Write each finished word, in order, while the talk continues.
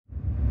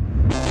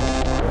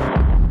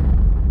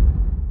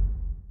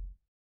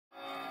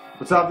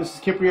What's up? This is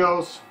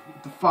Kyprios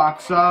with the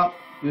FOKSUP.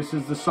 This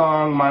is the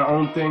song My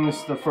Own Thing. This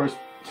is the first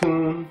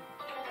tune.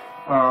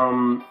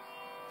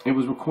 It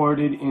was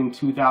recorded in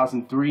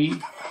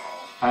 2003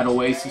 at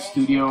Oasis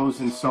Studios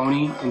in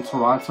Sony in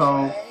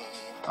Toronto.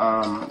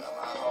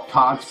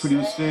 Tawgs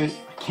produced it.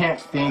 I can't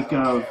think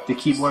of the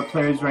keyboard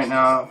players right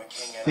now. I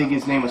think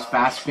his name was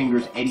Fast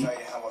Fingers Eddie.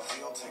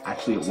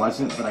 Actually it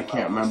wasn't, but I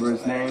can't remember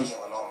his name.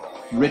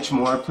 Rich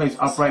Moore plays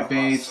upright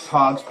bass,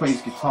 Tawgs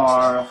plays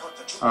guitar,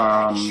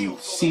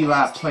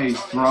 C-Lap plays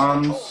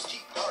drums,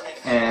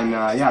 and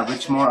yeah,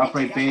 Rich Moore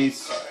upright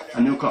bass,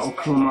 Anuka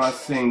Okuma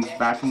sings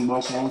backing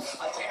vocals.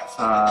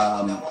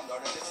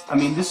 I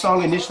mean, this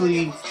song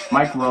initially,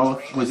 Mike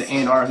Roth was the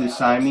A&R who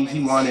signed me.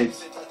 He wanted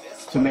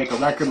to make a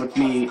record with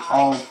me,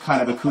 all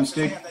kind of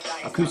acoustic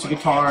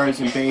guitars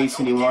and bass,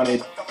 and he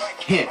wanted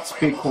hits,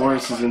 big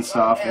choruses and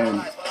stuff.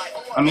 And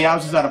I mean, I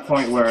was just at a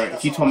point where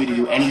if you told me to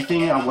do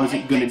anything, I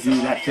wasn't going to do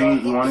that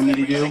thing you wanted me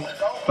to do.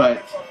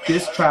 But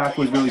this track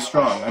was really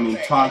strong. I mean,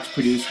 Tawgs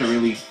produced a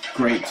really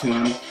great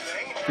tune.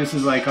 This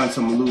is like on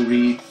some Lou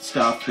Reed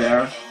stuff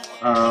there.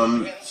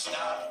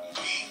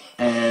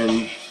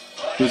 And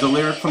there's a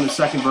lyric from the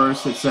second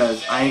verse that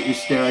says, "I ain't your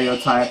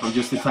stereotype, I'm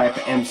just the type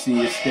of MC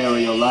your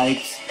stereo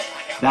likes."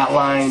 That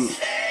line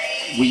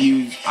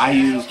I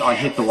used on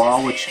Hit the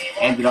Wall, which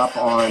ended up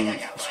on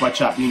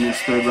Sweatshop Union's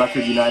third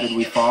record, United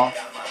We Fall.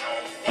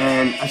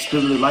 And I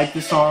still really like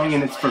this song,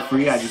 and it's for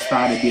free. I just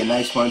thought it'd be a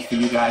nice one for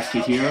you guys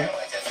to hear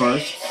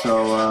first.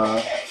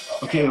 So,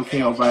 okay,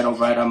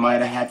 alright, I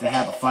might have had to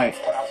have a fight.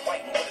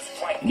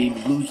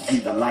 Need to lose to see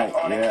the light,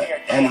 yeah.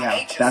 Anyhow,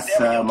 that's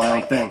my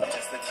own thing.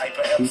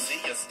 Peace.